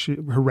Meyer.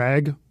 Her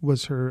Rag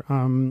was her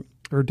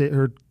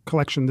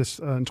collection. This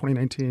in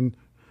 2019.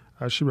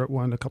 She wrote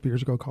one a couple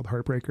years ago called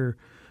Heartbreaker.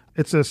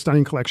 It's a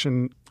stunning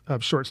collection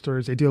of short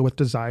stories. They deal with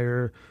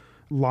desire,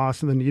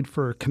 loss, and the need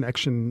for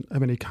connection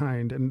of any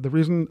kind. And the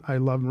reason I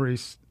love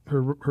Maurice,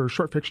 her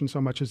short fiction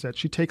so much, is that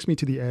she takes me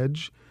to the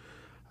edge.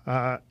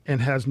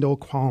 And has no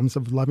qualms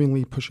of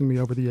lovingly pushing me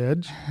over the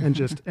edge, and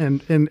just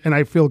and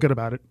I feel good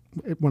about it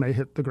when I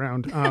hit the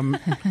ground.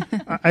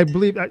 I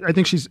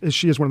think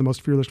she is one of the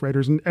most fearless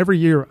writers. And every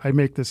year I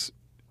make this.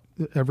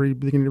 Every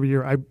beginning of the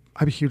year, I'm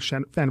a huge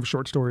fan of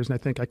short stories, and I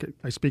think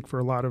I speak for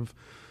a lot of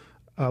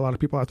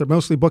people out there,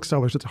 mostly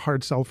booksellers. It's a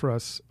hard sell for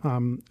us,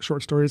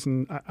 short stories.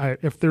 And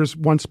if there's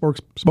one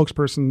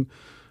spokesperson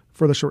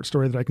for the short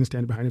story that I can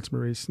stand behind, it's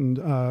Maurice. And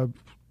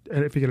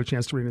if you get a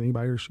chance to read anything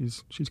by her,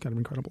 she's kind of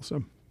incredible.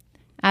 So.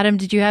 Adam,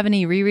 did you have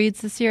any rereads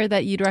this year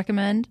that you'd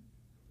recommend?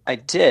 I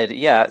did,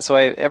 yeah. So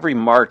every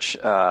March,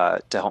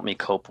 to help me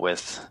cope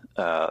with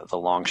the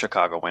long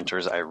Chicago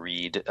winters, I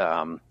read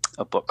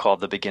a book called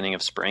The Beginning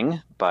of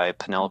Spring by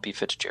Penelope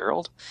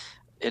Fitzgerald.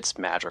 It's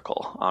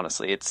magical,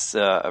 honestly. It's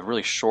a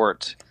really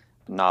short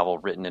novel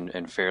written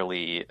in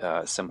fairly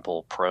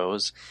simple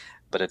prose,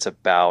 but it's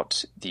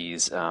about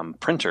these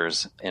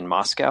printers in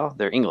Moscow.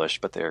 They're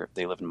English, but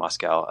they live in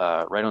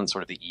Moscow, right on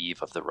sort of the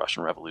eve of the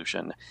Russian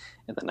Revolution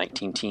in the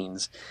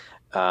 19-teens.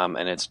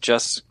 And it's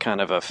just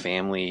kind of a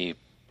family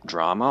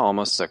drama,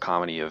 almost a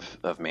comedy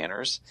of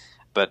manners.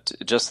 But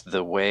just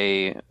the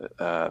way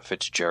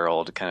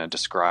Fitzgerald kind of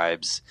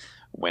describes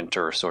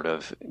winter sort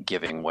of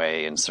giving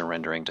way and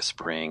surrendering to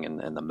spring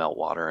and the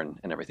meltwater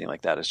and everything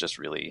like that is just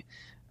really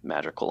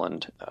magical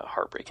and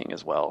heartbreaking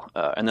as well.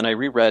 And then I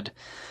reread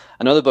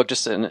another book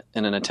just in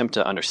an attempt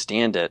to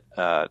understand it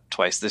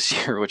twice this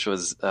year, which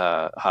was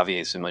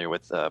Javier is familiar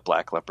with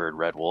Black Leopard,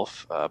 Red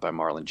Wolf by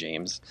Marlon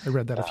James. I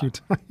read that a few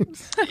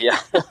times. Yeah.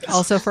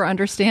 Also for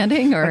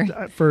understanding,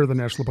 or for the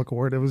National Book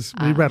Award.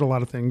 We read a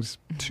lot of things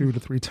 2 to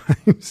 3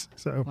 times.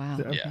 So wow.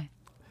 Yeah. Okay.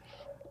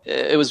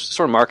 It was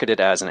sort of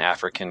marketed as an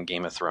African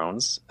Game of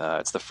Thrones.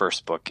 It's the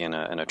first book in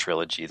a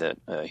trilogy that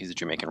he's a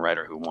Jamaican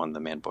writer who won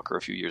the Man Booker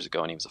a few years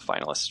ago, and he was a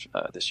finalist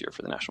this year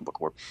for the National Book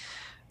Award.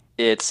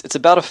 It's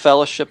about a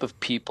fellowship of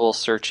people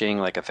searching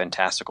like a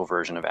fantastical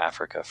version of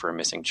Africa for a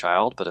missing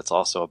child, but it's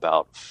also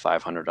about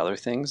 500 other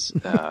things.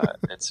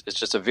 It's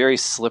just a very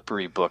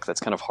slippery book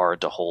that's kind of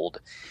hard to hold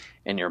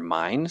in your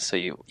mind. So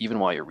even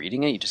while you're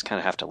reading it, you just kind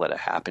of have to let it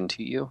happen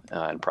to you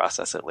and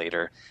process it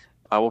later.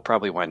 I will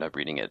probably wind up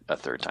reading it a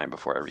third time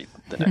before I read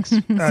the next.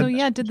 So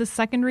yeah, did the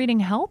second reading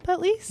help at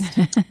least?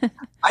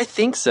 I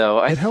think so.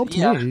 It helped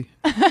me.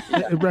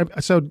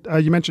 So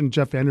you mentioned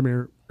Jeff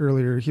Vandermeer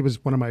earlier. He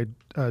was one of my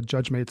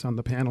judge mates on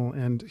the panel,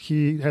 and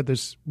he had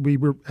this.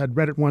 Had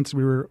read it once.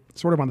 We were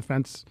sort of on the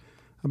fence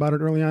about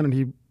it early on, and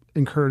he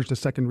encouraged a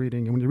second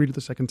reading. And when you read it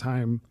the second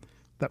time,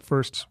 that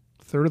first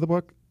third of the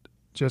book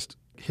just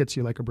hits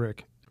you like a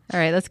brick. All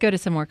right, let's go to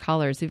some more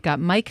callers. We've got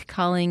Mike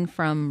calling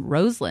from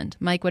Roseland.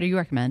 Mike, what do you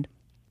recommend?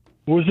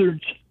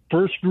 Wizard's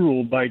First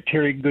Rule by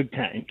Terry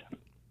Goodkind.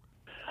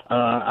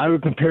 I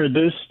would compare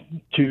this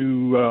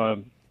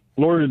to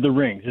Lord of the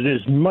Rings. It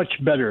is much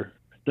better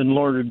than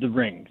Lord of the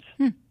Rings.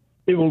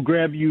 It will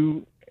grab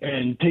you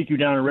and take you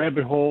down a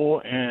rabbit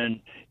hole, and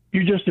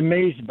you're just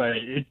amazed by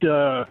it.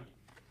 It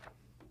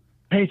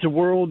paints a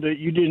world that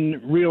you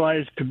didn't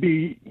realize could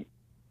be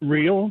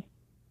real,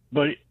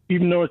 but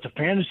even though it's a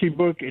fantasy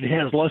book, it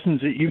has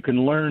lessons that you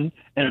can learn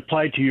and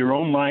apply to your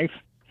own life.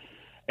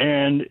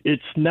 And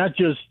it's not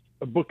just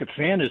a book of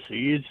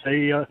fantasy.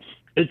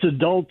 It's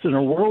adults in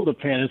a world of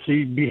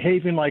fantasy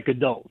behaving like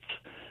adults,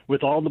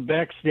 with all the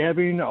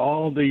backstabbing,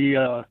 all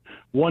the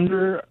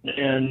wonder,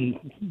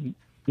 and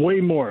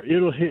way more.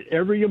 It'll hit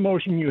every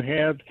emotion you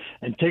have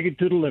and take it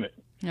to the limit.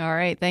 All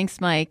right.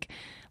 Thanks, Mike.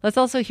 Let's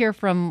also hear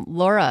from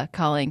Laura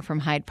calling from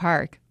Hyde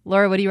Park.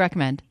 Laura, what do you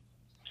recommend?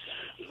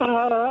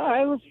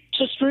 I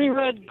just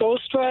reread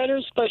Ghost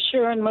Riders by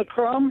Sharon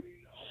McCrum,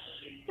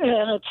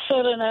 and it's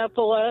set in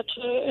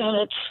Appalachia,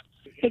 and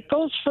it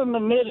goes from the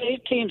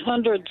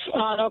mid-1800s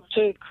on up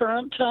to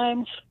current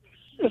times,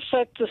 the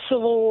effect the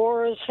Civil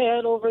War has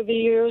had over the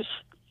years.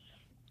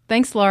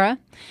 Thanks, Laura.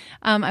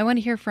 I want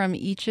to hear from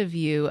each of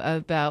you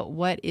about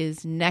what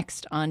is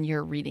next on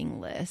your reading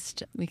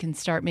list. We can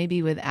start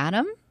maybe with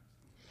Adam.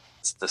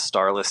 It's The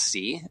Starless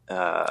Sea.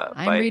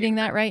 I'm reading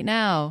that right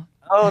now.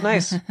 Oh,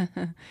 nice.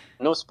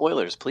 No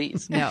spoilers,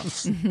 please. No.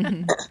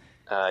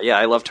 Yeah,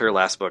 I loved her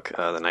last book,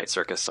 The Night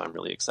Circus, so I'm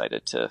really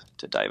excited to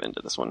dive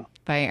into this one.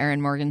 By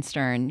Erin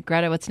Morgenstern.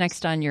 Greta, what's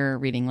next on your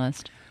reading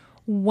list?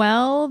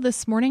 Well,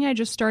 this morning I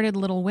just started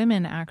Little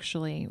Women,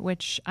 actually,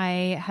 which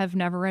I have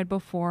never read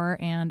before,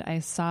 and I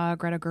saw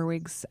Greta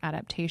Gerwig's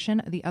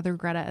adaptation, The Other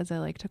Greta, as I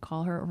like to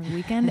call her, over the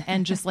weekend,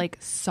 and just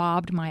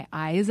sobbed my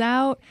eyes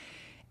out.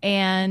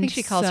 And I think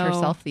she calls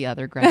herself the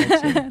other Greta,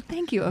 too.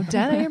 Thank you,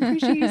 Odette. I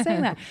appreciate you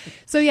saying that.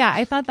 So, yeah,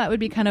 I thought that would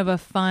be kind of a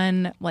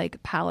fun,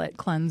 palate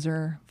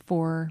cleanser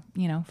for,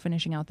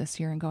 finishing out this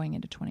year and going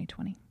into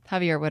 2020.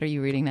 Javier, what are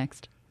you reading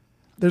next?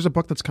 There's a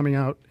book that's coming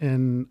out,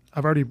 and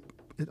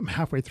I'm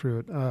halfway through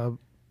it.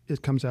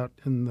 It comes out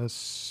in the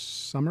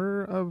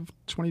summer of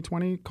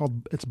 2020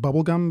 it's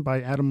Bubblegum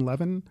by Adam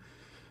Levin.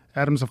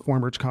 Adam's a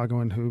former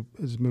Chicagoan who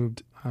has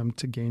moved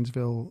to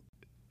Gainesville.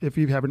 If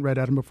you haven't read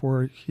Adam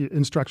before,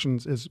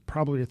 Instructions is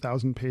probably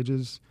 1,000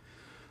 pages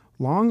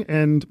long,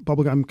 and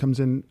Bubblegum comes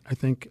in, I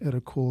think, at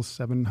a cool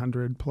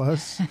 700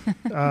 plus.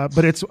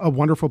 But it's a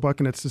wonderful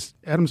book, and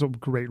Adam's a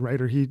great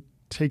writer. He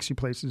takes you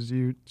places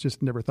you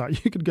just never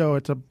thought you could go.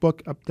 It's a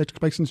book that takes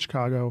place in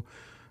Chicago.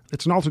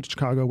 It's an alternate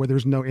Chicago where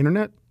there's no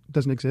internet. It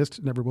doesn't exist.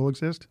 It never will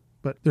exist.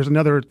 But there's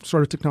another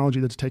sort of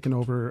technology that's taken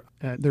over.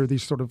 There are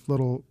these sort of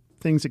little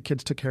things that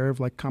kids took care of,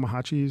 like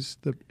Kamahachis,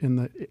 in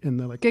the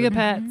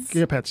Gigapets.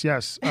 Gigapets,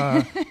 yes.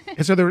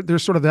 And so they're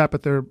sort of that,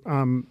 but they're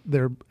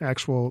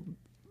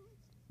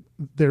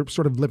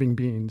sort of living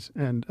beings,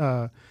 and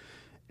so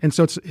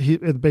it's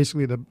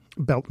basically the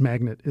Belt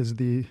Magnet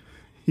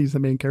he's the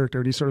main character,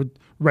 and he's sort of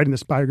writing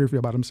this biography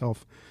about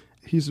himself.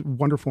 He's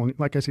wonderful, and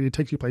like I said, he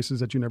takes you places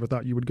that you never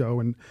thought you would go,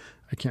 and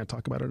I can't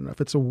talk about it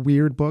enough. It's a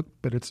weird book,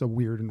 but it's a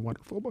weird and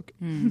wonderful book.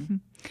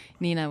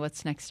 Nina,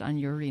 what's next on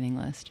your reading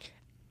list?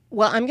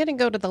 Well, I'm going to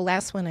go to the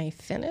last one I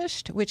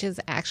finished, which is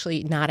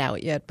actually not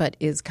out yet, but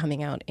is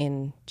coming out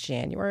in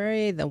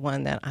January, the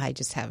one that I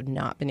just have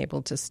not been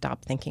able to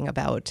stop thinking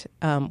about,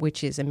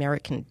 which is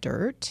American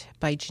Dirt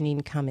by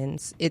Janine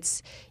Cummins.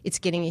 It's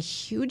getting a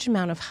huge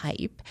amount of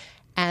hype,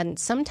 and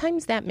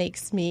sometimes that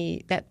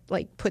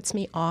puts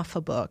me off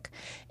a book.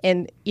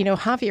 And,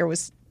 Javier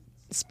was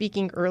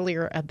speaking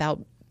earlier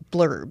about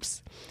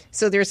blurbs.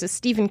 So there's a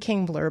Stephen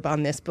King blurb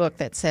on this book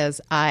that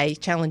says, I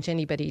challenge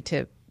anybody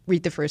to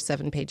read the first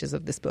 7 pages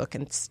of this book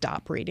and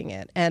stop reading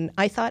it. And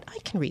I thought, I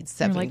can read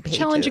 7 pages.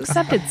 Challenge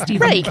accepted,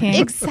 Stephen Right, King.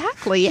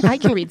 Exactly. I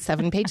can read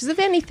 7 pages of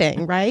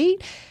anything, right?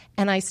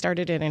 And I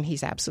started it, and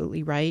he's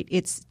absolutely right.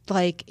 It's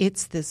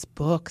this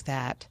book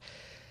that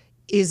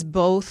is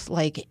both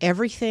like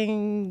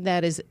everything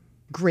that is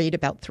great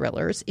about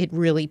thrillers.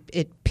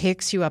 It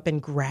picks you up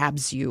and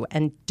grabs you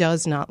and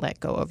does not let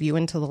go of you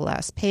until the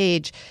last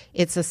page.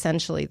 It's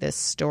essentially this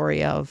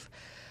story of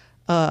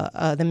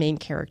the main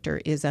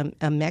character is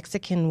a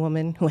Mexican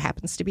woman who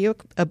happens to be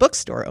a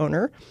bookstore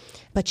owner,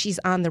 but she's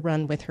on the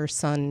run with her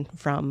son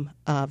from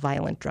a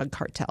violent drug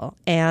cartel.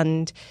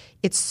 And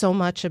it's so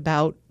much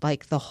about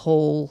like the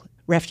whole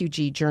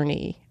refugee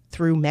journey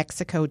through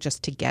Mexico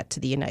just to get to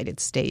the United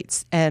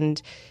States.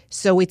 And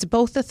so it's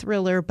both a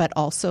thriller, but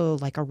also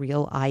like a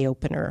real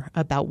eye-opener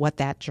about what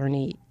that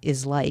journey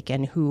is like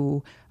and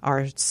who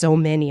are so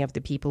many of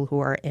the people who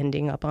are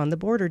ending up on the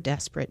border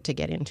desperate to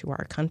get into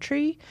our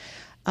country.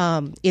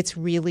 It's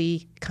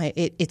really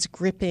it's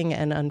gripping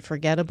and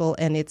unforgettable,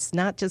 and it's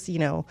not just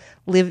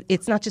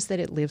it's not just that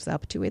it lives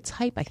up to its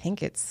hype. I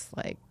think it's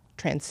like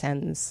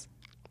transcends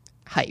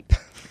hype.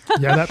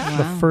 Yeah,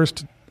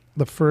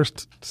 the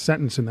first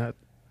sentence in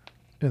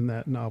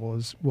that novel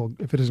is, well,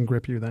 if it doesn't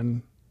grip you,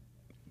 then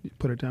you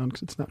put it down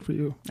because it's not for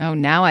you. Oh,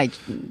 now I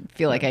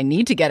feel like I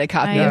need to get a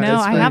copy of this.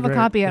 I have a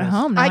copy at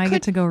home. Now I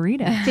get to go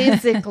read it.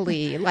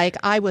 Physically,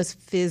 I was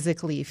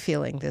physically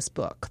feeling this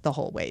book the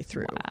whole way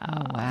through.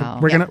 Wow.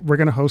 We're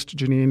gonna host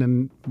Janine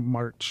in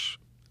March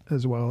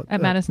as well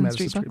at Madison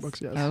Street Books.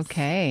 Yes.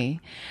 Okay.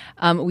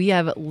 We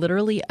have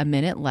literally a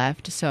minute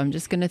left, so I'm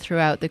just going to throw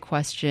out the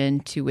question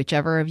to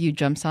whichever of you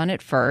jumps on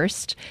it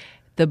first.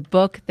 The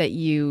book that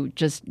you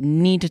just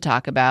need to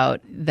talk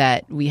about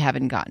that we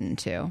haven't gotten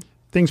to.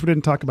 Things We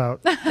Didn't Talk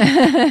About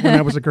When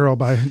I Was a Girl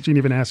by Jeannie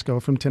Van Asco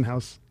from Tin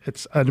House.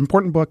 It's an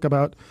important book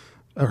about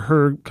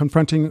her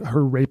confronting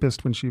her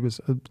rapist when she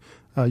was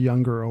a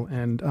young girl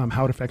and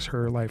how it affects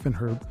her life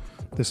and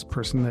this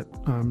person that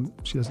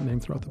she doesn't name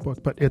throughout the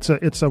book. But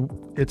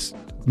it's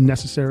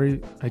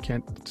necessary. I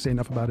can't say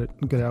enough about it.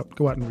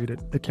 Go out and read it.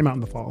 It came out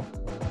in the fall.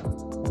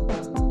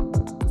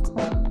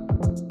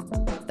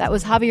 That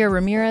was Javier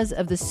Ramirez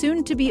of the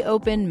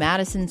soon-to-be-open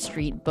Madison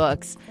Street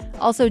Books.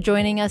 Also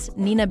joining us,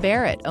 Nina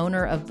Barrett,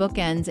 owner of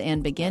Bookends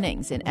and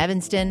Beginnings in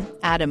Evanston,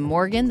 Adam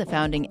Morgan, the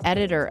founding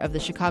editor of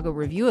the Chicago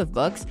Review of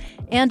Books,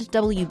 and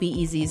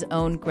WBEZ's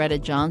own Greta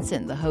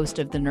Johnson, the host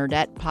of the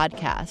Nerdette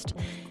podcast.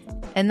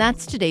 And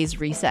that's today's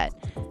Reset.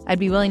 I'd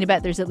be willing to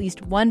bet there's at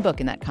least one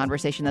book in that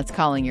conversation that's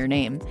calling your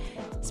name.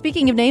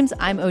 Speaking of names,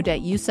 I'm Odette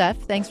Youssef.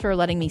 Thanks for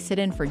letting me sit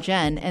in for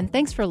Jen, and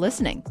thanks for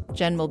listening.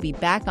 Jen will be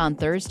back on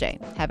Thursday.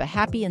 Have a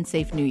happy and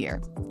safe New Year.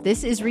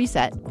 This is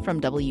Reset from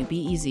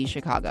WBEZ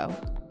Chicago.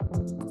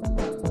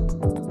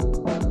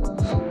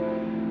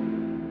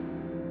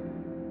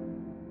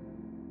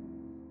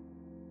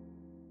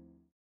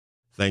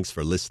 Thanks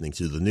for listening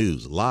to the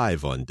news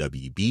live on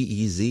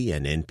WBEZ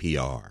and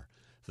NPR.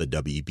 The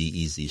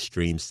WBEZ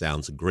stream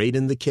sounds great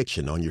in the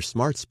kitchen on your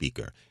smart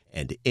speaker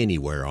and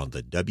anywhere on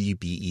the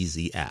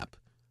WBEZ app.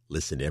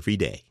 Listen every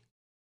day.